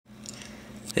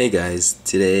Hey guys,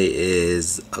 today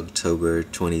is October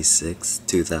 26,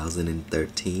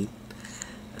 2013.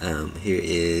 Here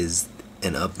is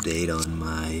an update on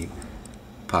my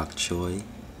Pak Choi.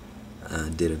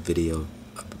 Did a video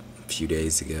a few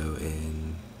days ago,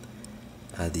 and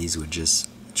these were just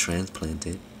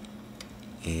transplanted,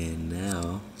 and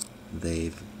now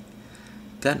they've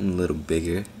gotten a little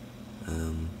bigger.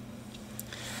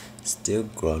 Still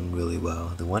growing really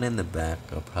well. The one in the back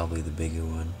are probably the bigger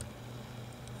one.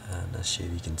 I'm not sure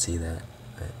if you can see that,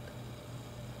 but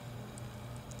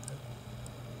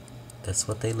that's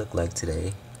what they look like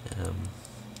today.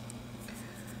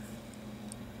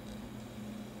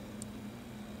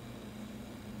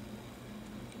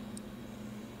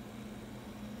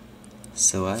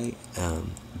 So I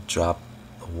dropped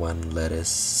one lettuce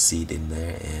seed in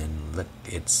there, and look,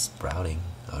 it's sprouting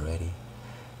already.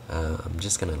 I'm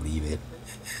just gonna leave it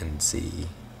and see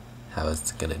how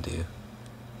it's gonna do.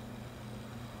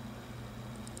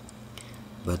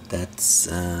 But that's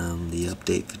the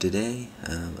update for today.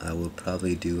 I will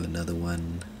probably do another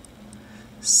one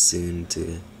soon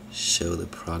to show the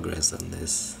progress on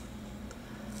this.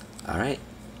 Alright,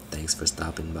 thanks for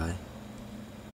stopping by.